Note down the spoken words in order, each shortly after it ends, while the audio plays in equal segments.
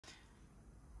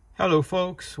Hello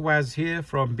folks, Waz here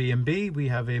from B&B. We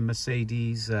have a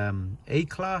Mercedes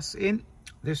A-Class in.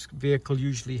 This vehicle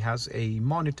usually has a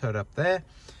monitor up there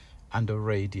and a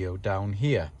radio down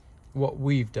here. What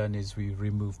we've done is we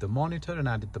removed the monitor and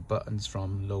added the buttons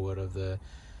from lower of the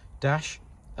dash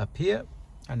up here,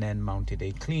 and then mounted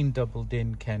a clean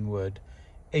doubled-in KENWOOD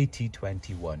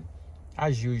 8021.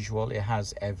 As usual, it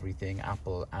has everything: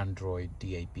 Apple, Android,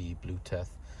 DAB, Bluetooth,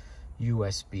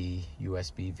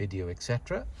 USB video,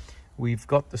 etc. We've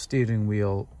got the steering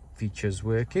wheel features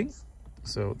working,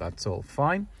 so that's all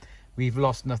fine. We've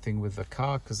lost nothing with the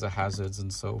car because the hazards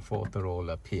and so forth are all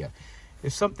up here.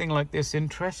 If something like this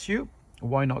interests you,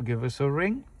 why not give us a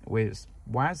ring? We're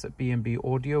Waz at B&B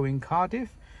Audio in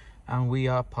Cardiff, and we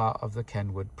are part of the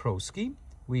KENWOOD Pro scheme.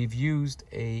 We've used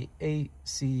a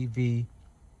ACV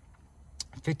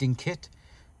fitting kit,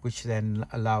 which then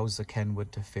allows the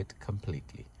KENWOOD to fit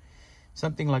completely.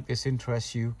 Something like this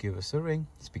interests you, give us a ring.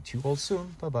 Speak to you all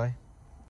soon. Bye bye.